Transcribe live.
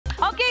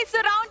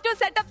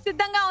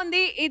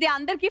ఇది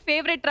అందరికి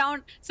favourite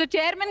round. So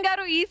chairman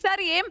గారు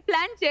ఈసారి ఏం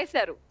ప్లాన్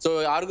చేశారు? సో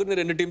ఆరుగురిని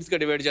 2 టీమ్స్ గా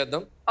డివైడ్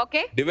చేద్దాం.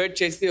 ఓకే, డివైడ్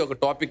చేసి ఒక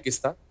టాపిక్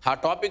ఇస్తా. ఆ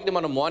టాపిక్ ని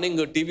మనం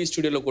మార్నింగ్ టీవీ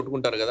స్టూడియోలో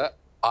కొట్టుకుంటారు కదా,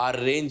 ఆ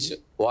రేంజ్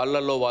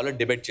వాళ్ళలో వాళ్ళు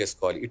డిబేట్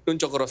చేసుకోవాలి. ఇటు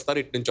నుంచి ఒకరు వస్తారు,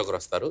 ఇటు నుంచి ఒకరు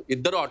వస్తారు.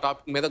 ఇద్దరు ఆ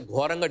టాపిక్ మీద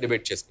ఘోరంగా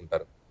డిబేట్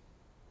చేసుకుంటారు.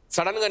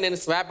 సడన్ గా నేను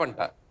స్వాప్ అంట.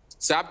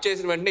 స్వాప్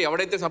చేసిన వెంటనే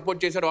ఎవడైతే సపోర్ట్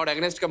చేశాడో వాడు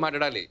అగెనెస్ట్ గా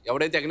మాట్లాడాలి,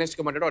 ఎవడైతే అగెనెస్ట్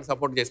గా మాట్లాడో వాడు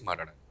సపోర్ట్ చేసి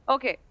మాట్లాడాలి.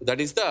 Okay,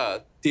 that is the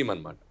theme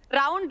అన్నమాట.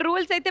 రౌండ్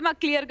రూల్స్ అయితే మాకు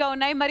క్లియర్ గా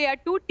ఉన్నాయి. మరి ఆ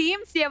 2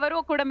 టీమ్స్ ఎవరో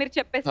కూడా మీరు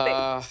చెప్పేస్తే.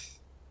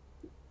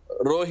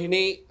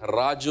 రోహిణి,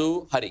 రాజు,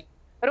 హరి.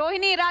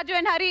 రోహిణి, రాజు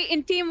and Hari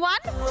in team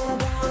 1.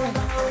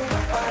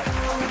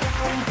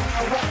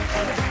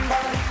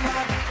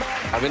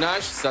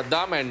 Avinash,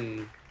 Saddam and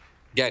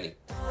Giani.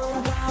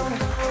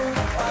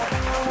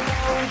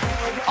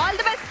 All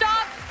the best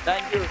top.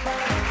 Thank you.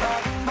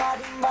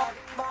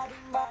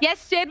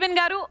 S chairman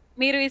గారు,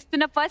 మీరు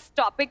ఇస్తున్న ఫస్ట్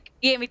టాపిక్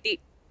ఏమిటి?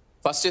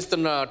 ఫస్ట్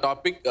ఇస్తున్న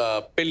టాపిక్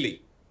పెళ్లి.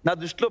 నా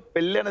దృష్టిలో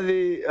పెళ్లి అనేది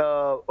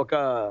ఒక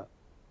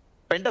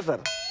పెంట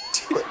సార్.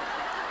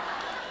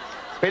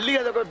 పెళ్లి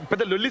అది ఒక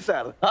పెద్ద లొల్లి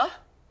సార్.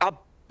 ఆ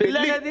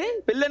పెళ్లి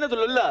అనేది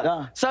లొల్లా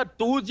సార్.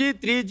 2G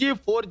 3G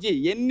 4G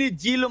ఎన్ని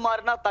జీలు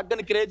మారినా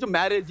తగ్గని క్రేజ్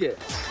మ్యారేజ్.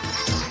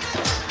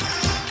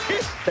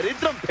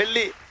 దరిద్రం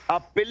పెళ్లి. ఆ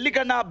పెళ్లి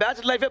కన్నా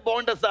బ్యాచిలర్ లైఫే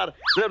బాగుంటుంది సార్.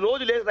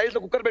 రోజు లేదు రైస్ లో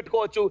కుక్కర్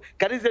పెట్టుకోవచ్చు,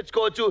 కర్రీస్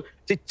తెచ్చుకోవచ్చు.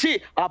 చిచ్చి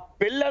ఆ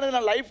పెళ్లి అనేది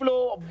నా లైఫ్ లో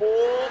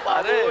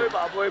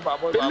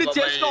పెళ్లి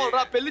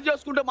చేసుకోవాలరా. పెళ్లి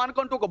చేసుకుంటే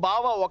మనకంటూ ఒక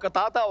బావ, ఒక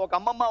తాత, ఒక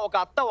అమ్మమ్మ, ఒక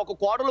అత్త, ఒక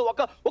కోడలు,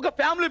 ఒక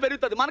ఫ్యామిలీ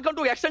పెరుగుతుంది.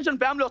 మనకంటూ ఎక్స్టెన్షన్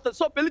ఫ్యామిలీ వస్తుంది.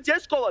 సో పెళ్లి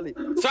చేసుకోవాలి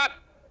సార్.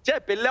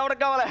 పెళ్లి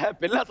ఎవరికి కావాలా?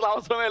 పెళ్లి అసలు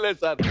అవసరమే లేదు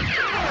సార్.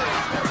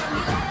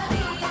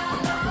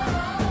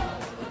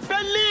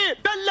 పెళ్లి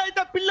పెళ్లి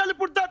అయితే పిల్లలు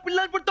పుడతారు,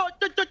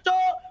 వచ్చొచ్చో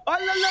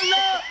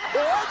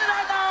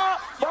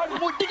వాడు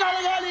ముట్టి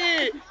కలగాలి.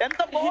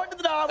 ఎంత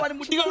బాగుంటుందిరా వాడి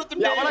ముట్టి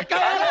కలుగుతుంటే.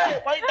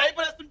 వాడి టైప్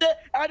వేస్తుంటే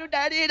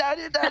daddy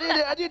daddy daddy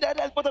daddy daddy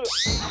వెళ్ళిపోతారు.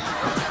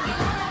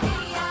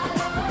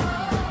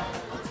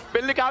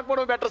 పెళ్లి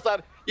కాకపోవడం బెటర్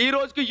సార్. ఈ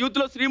రోజుకి యూత్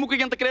లో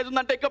శ్రీముఖికి ఎంత క్రేజ్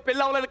ఉందంటే ఇంకా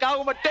పెళ్లి అవ్వలేదు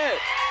కాబట్టే.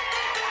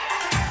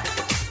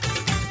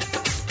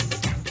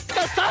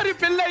 సార్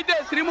పెళ్లి అయితే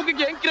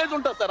శ్రీముఖికి ఏం క్రేజ్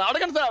ఉంటుంది సార్?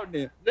 అడగండి సార్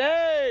ఆవిడ్ని.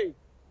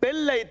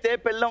 పెళ్ళి అయితే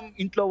పెళ్ళం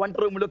ఇంట్లో వంట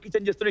రూమ్ లో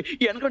కిచెన్ చేస్తుంది.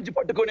 ఈ వెనక నుంచి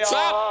పట్టుకుని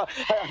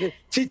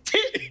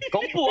చిచ్చి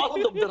కంపు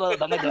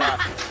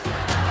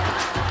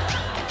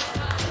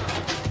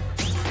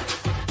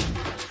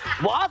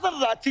వాసన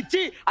రా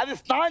చిచ్చి. అది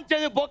స్నానం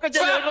చేసి బొక్క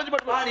చేసి రోజు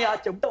పట్టుకుని ఆ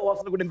చెమట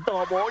వాసన కూడా ఎంత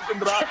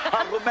బాగుంటుందిరా. ఆ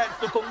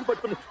రొమాన్స్ కొంగు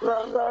పట్టుకుని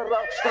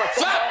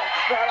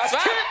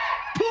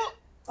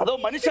అదో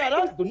మనిషారా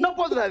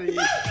దున్నపోతురా అది.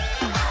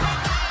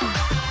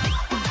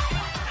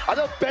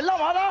 అదో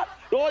పెళ్ళమారా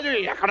రోజు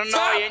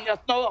ఎక్కడన్నా ఏం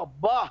చేస్తున్నావు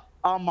అబ్బా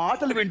ఆ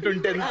మాటలు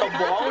వింటుంటే ఎంత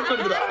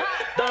బాగుంటుందిరా.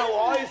 దాని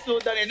వాయిస్,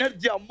 దాని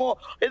ఎనర్జీ, అమ్మో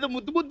ఏదో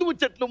ముద్దు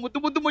ముచ్చట్లు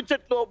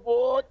అబ్బో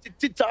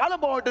చిచ్చి చాలా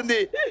బాగుంటుంది.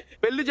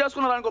 పెళ్లి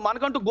చేసుకున్నారు అనుకో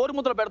మనకంటూ గోరు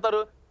ముద్దలు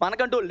పెడతారు,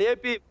 మనకంటూ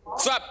లేపి.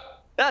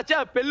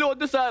 పెళ్లి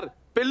వద్దు సార్.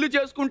 పెళ్లి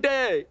చేసుకుంటే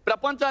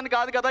ప్రపంచానికి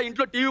కాదు కదా,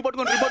 ఇంట్లో టీవీ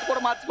పట్టుకుని రిమోట్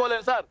కూడా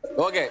మార్చుకోలేను సార్.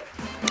 ఓకే,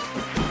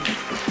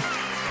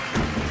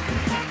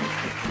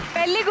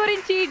 పెళ్లి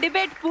గురించి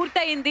డిబేట్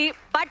పూర్తయింది.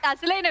 బట్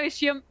అసలైన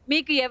విషయం,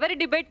 మీకు ఎవరి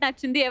డిబేట్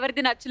నచ్చింది,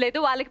 ఎవరిది నచ్చలేదు,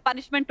 వాళ్ళకి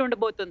పనిష్మెంట్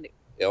ఉండబోతుంది.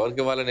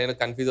 ఎవరికి వాళ్ళ నేను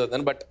కన్ఫ్యూజ్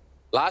అవుతాను. బట్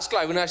లాస్ట్ లో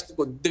అవినాష్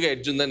కొద్దిగా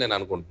ఎడ్జ్ ఉందని నేను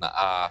అనుకుంటున్నా.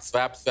 ఆ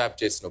స్వాప్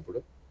చేసినప్పుడు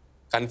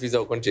కన్ఫ్యూజ్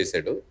అవ్వకుండా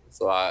చేశాడు.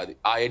 సో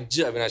ఆ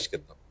ఎడ్జ్ అవినాష్ కి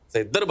ఇద్దాం. సో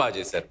ఇద్దరు బాగా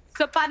చేశారు.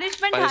 సో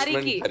పనిష్మెంట్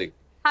హరికి.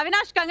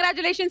 అవినాష్,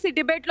 కంగ్రాచులేషన్స్. ఈ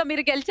డిబేట్ లో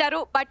మీరు గెలిచారు.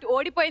 బట్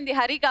ఓడిపోయింది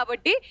హరి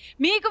కాబట్టి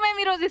మీకు మేము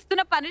ఈ రోజు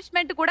ఇస్తున్న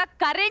పనిష్మెంట్ కూడా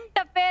కరెంట్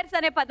అఫైర్స్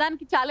అనే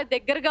పదానికి చాలా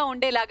దగ్గరగా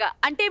ఉండేలాగా.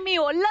 అంటే మీ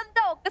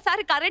ఒళ్ళంతా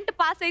ఒక్కసారి కరెంట్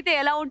పాస్ అయితే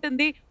ఎలా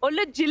ఉంటుంది?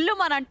 ఒళ్ళు జిల్లు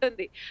మన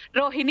అంటుంది.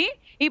 రోహిణి,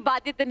 ఈ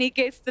బాధ్యత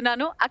నీకే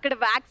ఇస్తున్నాను. అక్కడ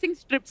వ్యాక్సింగ్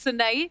స్ట్రిప్స్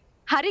ఉన్నాయి.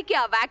 హరికి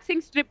ఆ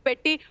వ్యాక్సింగ్ స్ట్రిప్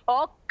పెట్టి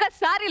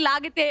ఒక్కసారి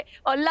లాగితే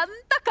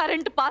ఒళ్ళంతా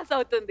కరెంట్ పాస్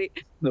అవుతుంది.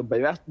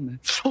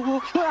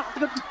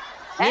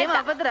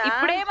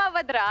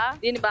 ఇప్పుడేమవ్వదురా,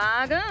 దీన్ని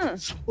బాగా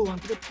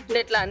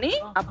ఇట్లా అని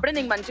అప్పుడే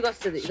నీకు మంచిగా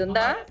వస్తుంది. ఇది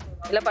ఉందా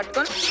ఇలా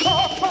పట్టుకొని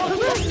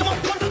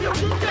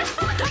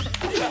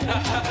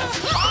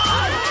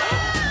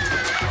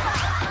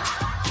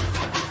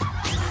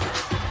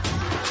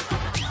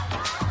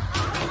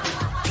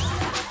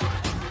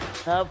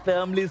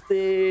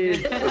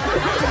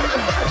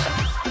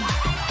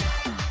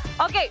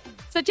ఓకే.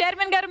 సో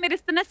చైర్మన్ గారు, మీరు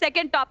ఇస్తున్న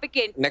సెకండ్ టాపిక్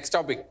ఏంటి? Next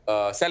topic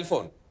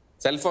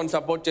cell phone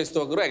support చేస్తూ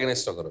ఒకరు,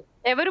 అగెనెస్ట్ ఒకరు.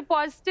 ఎవరు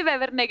పాజిటివ్,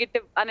 ఎవరు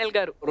నెగటివ్? అనిల్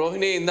గారు.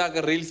 రోహిణి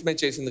ఇందాక రీల్స్ మీద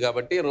చేసింది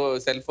కాబట్టి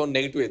సెల్ ఫోన్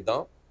నెగిటివ్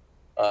ఇద్దాం.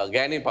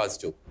 గ్యానీ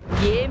పాజిటివ్.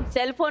 ఏం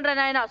సెల్ ఫోన్ రా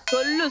నాయన,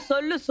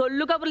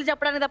 సొల్లు కబుర్లు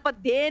చెప్పడానికి తప్ప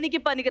దేనికి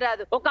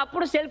పనికిరాదు.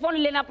 ఒకప్పుడు సెల్ ఫోన్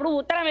లేనప్పుడు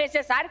ఉత్తరం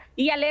వేసే సార్,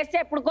 ఇవాళ వేస్తే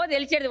ఎప్పుడుకో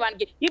తెలిసేది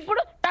వానికి.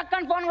 ఇప్పుడు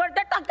టక్కని ఫోన్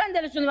కొడితే టక్కని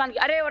తెలుస్తుంది వానికి.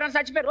 అరే ఎవరైనా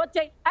చచ్చిపోయారు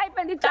వచ్చాయి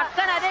అయిపోయింది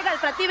టక్కని. అదే కాదు,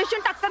 ప్రతి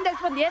విషయం టక్కని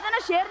తెలిసిపోతుంది.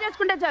 ఏదైనా షేర్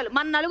చేసుకుంటే చాలు.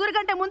 మన నలుగురి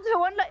కంటే ముందు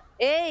ఫోన్లో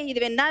ఇది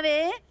విన్నావే,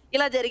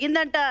 ఇలా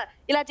జరిగిందంట,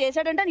 ఇలా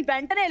చేశాడంటే నీ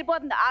వెంటనే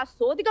వెళ్ళిపోతుంది. ఆ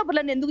సోది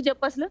కబుర్లను ఎందుకు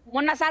చెప్పు అసలు?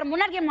 మొన్న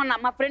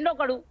మా ఫ్రెండ్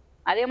ఒకడు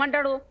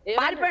అదేమంటాడు,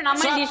 పారిపోయాడు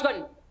అమ్మాయి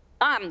తీసుకొని.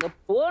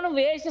 Phone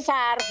waste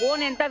sir.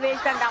 ఫోన్ ఎంత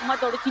వేస్ట్ అంటే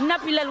అమ్మతోడు. చిన్న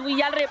పిల్లలు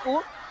ఇయ్యాలి రేపు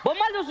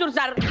బొమ్మలు చూస్తున్నారు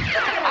సార్.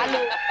 వాళ్ళు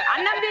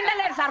అన్నం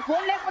తింటలేరు సార్,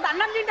 ఫోన్ లేకపోతే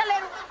అన్నం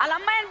తింటలేరు. వాళ్ళ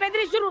అమ్మాయిని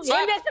బెదిరిస్తున్నారు.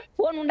 ఏం చేస్తారు?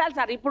 ఫోన్ ఉండాలి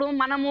సార్. ఇప్పుడు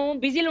మనము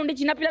బిజీలు ఉండి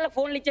చిన్నపిల్లలకు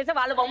ఫోన్లు ఇచ్చేస్తే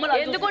వాళ్ళ బొమ్మలు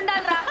ఎందుకు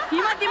ఉండాలిరా? ఈ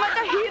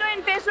మధ్య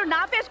హీరోయిన్ ఫేస్ లో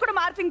నా ఫేస్ కూడా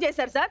మార్ఫింగ్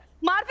చేశారు సార్.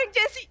 మార్ఫింగ్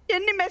చేసి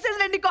ఎన్ని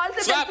మెసేజ్లు ఎన్ని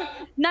కాల్స్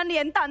నన్ను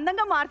ఎంత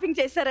అందంగా మార్ఫింగ్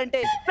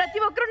చేశారంటే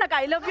ప్రతి ఒక్కరు నాకు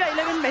ఐ లవ్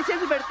యూ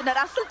మెసేజ్ పెడుతున్నారు.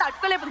 అసలు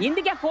తట్టుకోలేదు.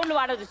 ఇందుకే ఫోన్లు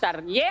వాడొచ్చు సార్.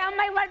 ఏ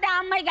అమ్మాయి పడితే ఆ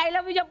అమ్మాయికి ఐ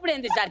లవ్ యూ చెప్పుడు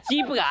ఏంటి సార్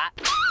చీప్ గా?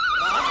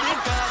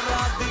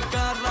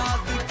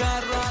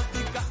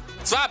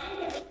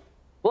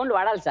 ఫోన్లు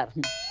వాడాలి సార్.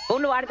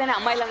 ఫోన్లు వాడితేనే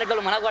అమ్మాయిలు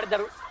అన్నట్టు మనకు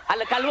పడతారు.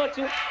 వాళ్ళు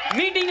కలవచ్చు.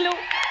 మీటింగ్లు,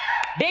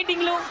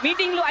 డేటింగ్లు,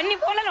 మీటింగ్లు అన్ని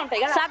ఫోన్లలో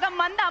ఉంటాయి కదా. సగం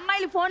మంది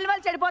అమ్మాయిలు ఫోన్ల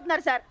వల్ల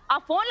చెడిపోతున్నారు సార్. ఆ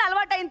ఫోన్లు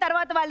అలవాటు అయిన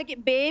తర్వాత వాళ్ళకి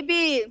బేబీ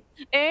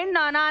ఏంటి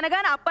నాన్న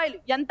అనగానే అబ్బాయిలు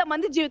ఎంత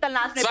మంది జీవితాలు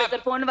నాశనం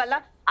అయిపోతారు ఫోన్ వల్ల.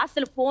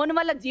 అసలు ఫోన్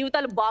వల్ల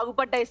జీవితాలు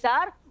బాగుపడ్డాయి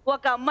సార్.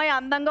 ఒక అమ్మాయి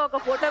అందంగా ఒక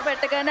ఫోటో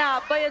పెట్టగానే ఆ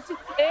అబ్బాయి వచ్చి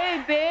ఏ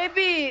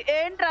బేబీ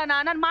ఏంట్రా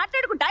నాన్న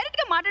డైరెక్ట్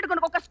గా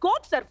మాట్లాడుకుని ఒక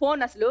స్కోప్ సార్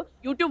ఫోన్. అసలు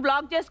యూట్యూబ్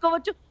బ్లాగ్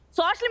చేసుకోవచ్చు.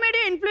 సోషల్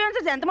మీడియా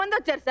ఇన్ఫ్లుయెన్సర్స్ ఎంతమంది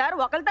వచ్చారు సార్,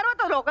 ఒకరి తర్వాత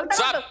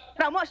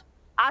ప్రమోషన్.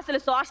 అసలు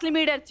సోషల్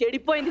మీడియా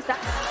చెడిపోయింది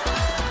సార్.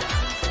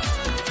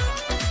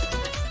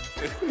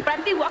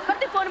 ప్రతి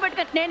ఒక్కరిది ఫోన్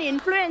పెట్టుకుని నేను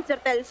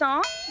ఇన్ఫ్లుయెన్సర్ తెలుసా,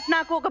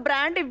 నాకు ఒక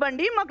బ్రాండ్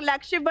ఇవ్వండి, మాకు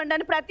లక్ష ఇవ్వండి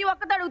అని ప్రతి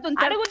ఒక్కరు అడుగుతుంది.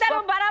 అడుగుతారు,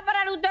 బరాబర్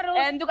అడుగుతారు.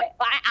 ఎందుకు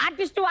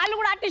ఆర్టిస్ట్ వాళ్ళు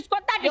కూడా ఆర్టిస్ట్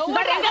కొత్త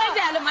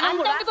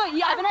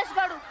ఈ అవినాష్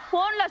గారు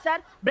ఫోన్ లో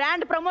సార్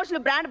బ్రాండ్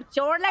ప్రమోషన్ బ్రాండ్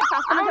చూడలేక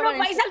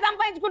పైసలు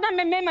సంపాదించుకుంటాం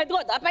మేము.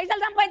 ఎదుగోదా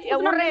పైసలు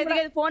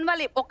సంపాదించుకుంటాం ఫోన్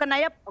వాళ్ళు ఒక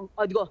నయ.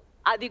 అదిగో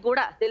అది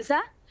కూడా తెలుసా,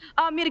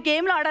 మీరు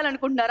గేమ్ లో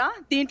ఆడాలనుకుంటున్నారా,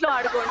 దీంట్లో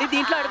ఆడుకోండి,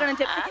 దీంట్లో ఆడుకోండి అని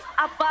చెప్పి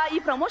అబ్బా ఈ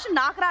ప్రమోషన్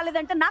నాకు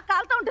రాలేదంటే నాకు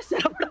కాలుతా ఉంటుంది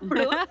సార్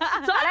అప్పుడప్పుడు.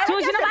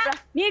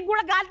 నీకు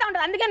కూడా కాలుతా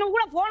ఉంటుంది. అందుకే నువ్వు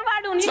కూడా ఫోన్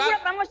వాడు, నీకు కూడా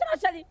ప్రమోషన్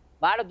వస్తుంది.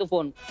 వాడద్దు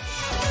ఫోన్.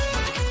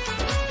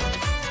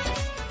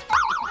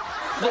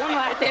 ఫోన్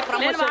వాడితే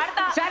ప్రమోషన్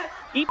సార్.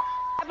 ఈ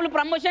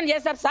ప్రమోషన్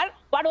చేస్తారు సార్.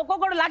 వాడు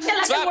ఒక్కొక్కడు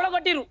లక్షలు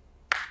పొడగొట్టిరు.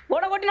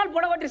 పొడగొట్టిన వాళ్ళు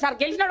పొడగొట్టిరు సార్.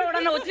 గెలిచినాడు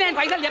ఎవడన్నా వచ్చి నేను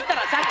పైసలు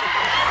చెప్తారా సార్?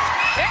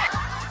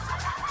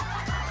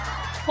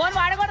 ఫోన్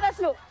వాడకూడదు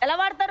అసలు. ఎలా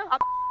వాడతారు?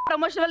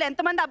 ప్రమోషన్ వల్ల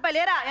ఎంతమంది అబ్బాయి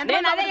లేరా?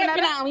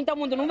 ఇంత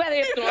ముందు నువ్వే అదే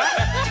చెప్తున్నా.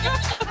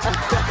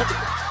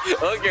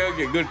 Okay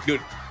okay good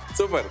good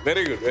super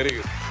very good very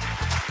good.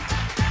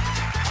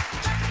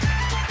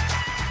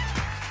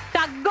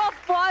 Tug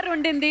of war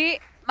ఉండింది.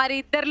 మరి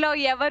ఇద్దరిలో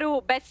ఎవరు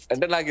బెస్ట్?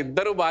 అంటే నాకు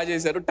ఇద్దరు బాగా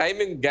చేశారు.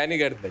 టైమింగ్ గాని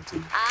గారికి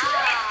నచ్చింది.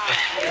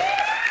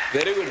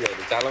 వెరీ గుడ్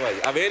గారు, చాలా బాగా.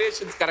 ఆ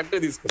వేరియేషన్స్ కరెక్ట్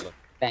గా తీసుకున్నాం.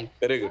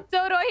 Very good. సో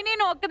రోహిణి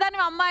నువ్వు ఒక్కదాని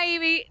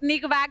అమ్మాయివి,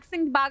 నీకు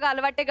వ్యాక్సింగ్ బాగా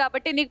అలవాటే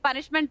కాబట్టి నీకు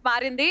పనిష్మెంట్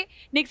మారింది.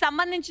 నీకు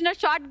సంబంధించిన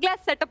షార్ట్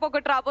గ్లాస్ సెటప్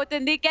ఒకటి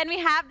రాబోతుంది. Can we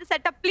have the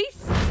setup please?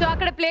 So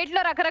అక్కడ ప్లేట్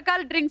లో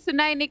రకరకాల డ్రింక్స్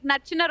ఉన్నాయి. నీకు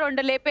నచ్చిన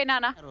 2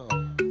 లేపేనానా?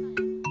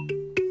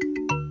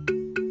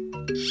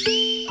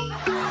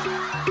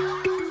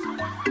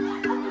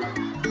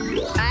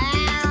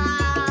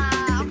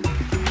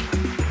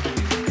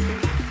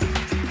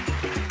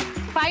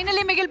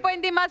 ఫైనలీ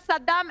మిగిలిపోయింది మా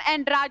Saddam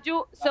and Raju.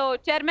 So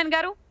chairman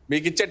గారు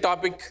మీకు ఇచ్చే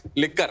టాపిక్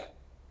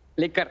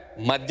లిక్కర్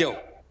మద్యం.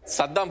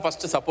 సద్దాం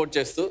ఫస్ట్ సపోర్ట్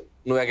చేస్తూ,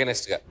 నువ్వు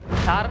అగైనెస్ట్ గా.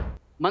 సార్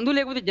మందు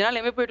లేకపోతే జనాలు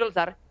ఏమైపోయేటోళ్ళు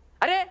సార్.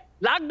 అరే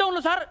లాక్డౌన్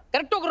లో సార్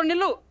కరెక్ట్ ఒక 2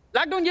 నెలలు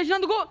లాక్డౌన్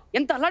చేసినందుకు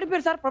ఎంత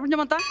అల్లాడిపోయారు సార్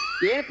ప్రపంచం అంతా.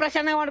 ఏ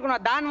ప్రశాంతంగా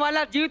అనుకున్నావు? దాని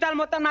వల్ల జీవితాలు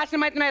మొత్తం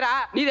నాశనం అవుతున్నాయి రా.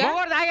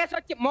 మొగోడు తాగేసి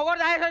వచ్చి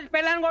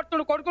పిల్లని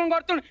కొడుతుండు, కొడుకుని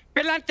కొడుతుండు,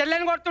 పిల్లని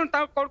చెల్లెని కొడుతుండు,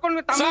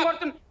 కొడుకుని తమ్ముని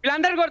కొడుతుండు,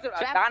 వీళ్ళందరినీ కొడుతుండు.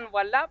 దాని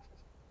వల్ల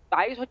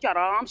తాగేసి వచ్చి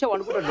ఆరాంసే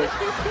వండుకుంటాడు.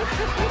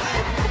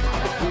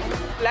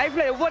 లైఫ్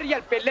లో ఎవరు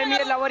ఇయ్యారు పెళ్ళని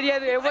ఎవరు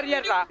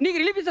ఇయ్యారు రా. నీకు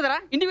రిలీఫ్ ఇస్తుందరా?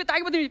 ఇంటికి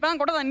తాగిపోతే నీ పిల్లలు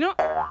కొట్టదా? నేను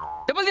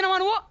దెబ్బలు తినవా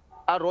నువ్వు?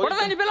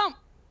 కొట్టదా నీ పిల్లం?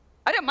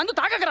 అరే మందు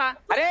తాగకరా.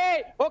 అరే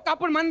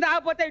ఒకప్పుడు మందు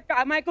తాగపోతే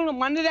అమాయకులు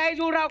మందు తాగి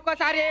చూడరా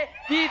ఒక్కసారి.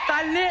 ఈ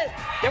తల్లి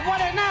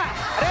ఎవరైనా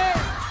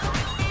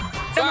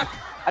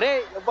అరే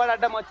ఎవరు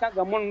అడ్డం వచ్చినా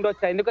గమ్మున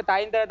ఉండొచ్చా? ఎందుకు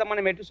తాగిన తర్వాత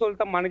మనం ఎటు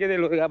సోలుతాం మనకే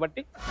తెలియదు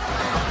కాబట్టి.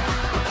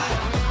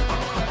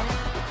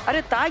 అరే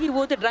తాగి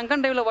పోతే డ్రంక్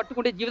అండ్ డ్రైవ్ లో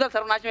పట్టుకుంటే జీవితాలు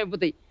సర్వనాశనం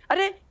అయిపోతాయి.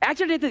 అరే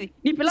యాక్సిడెంట్ అవుతుంది.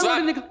 నీ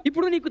పిల్లలు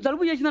ఇప్పుడు నీకు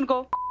జలుబు చేసింది అనుకో,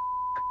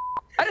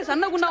 అరే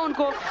సన్నగున్నావు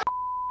అనుకో,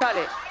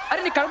 చాలే. అరే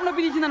నీ కడుపు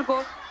నొప్పి తీసింది అనుకో,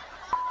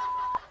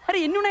 అరే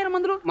ఎన్ని ఉన్నాయి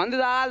మందు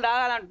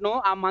తాగాలంటున్నావు.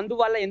 ఆ మందు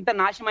వల్ల ఎంత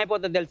నాశనం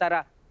అయిపోతుంది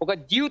తెలుసారా? ఒక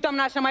జీవితం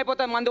నాశనం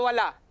అయిపోతుంది మందు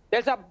వల్ల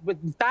తెలుసా?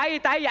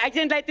 తాగి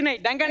యాక్సిడెంట్లు అవుతున్నాయి.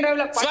 డ్రంక్ అండ్ డ్రైవ్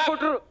లో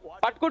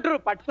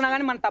పట్టుకున్నా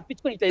కానీ మనం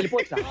తప్పించుకొని ఇట్లా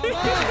వెళ్ళిపోవచ్చు.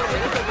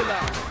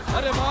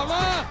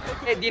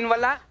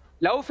 దీనివల్ల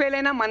లవ్ ఫెయిల్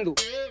అయినా మందు,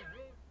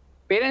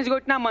 పేరెంట్స్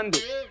కొట్టినా మందు,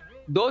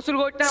 దోస్తులు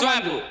కొట్టినా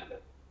మందు,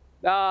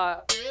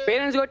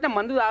 పేరెంట్స్ కొట్టినా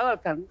మందు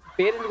తాగాలి.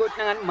 పేరెంట్స్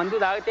కొట్టినా కానీ మందు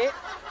తాగితే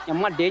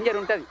అమ్మ డేంజర్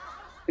ఉంటుంది.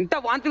 ఎంత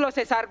వాంతులు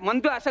వస్తాయి సార్.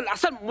 మందు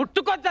అసలు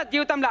ముట్టుకొచ్చా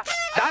జీవితంలో.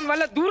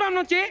 దానివల్ల దూరం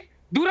నుంచి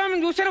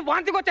చూస్తేనే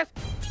వాంతికి వచ్చేస్తా.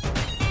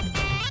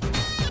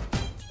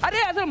 అరే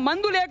అసలు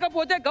మందు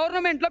లేకపోతే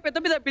గవర్నమెంట్ లో పెద్ద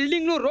పెద్ద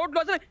బిల్డింగ్లు రోడ్లు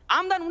అసలు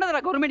ఆమ్దాన్ ఉండదు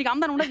రా. గవర్నమెంట్ కి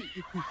ఆమ్దాన్ ఉండదు.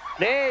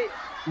 రే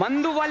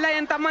మందు వల్ల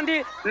ఎంతమంది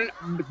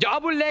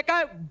జాబులు లేక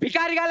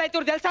భికారిగాలు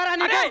అవుతారు తెలుసారా?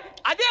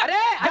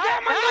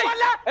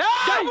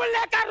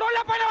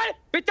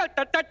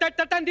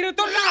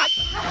 తిరుగుతున్నా.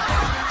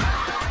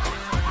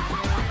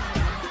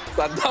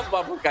 సద్దాం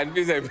పాపం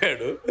కన్ఫ్యూజ్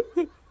అయిపోయాడు.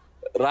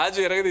 రాజు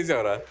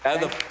ఎరగదీసావరా.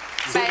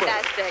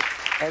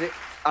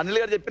 అనిల్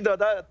గారు చెప్పిన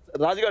తర్వాత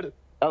రాజు గారు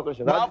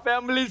మా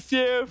ఫ్యామిలీ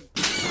సేఫ్.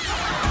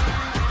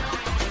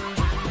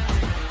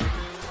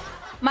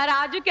 మా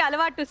రాజుకి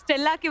అలవాటు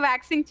స్టెల్లాకి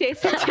వ్యాక్సింగ్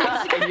చేసి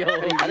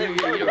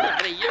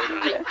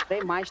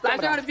మా ఇష్టం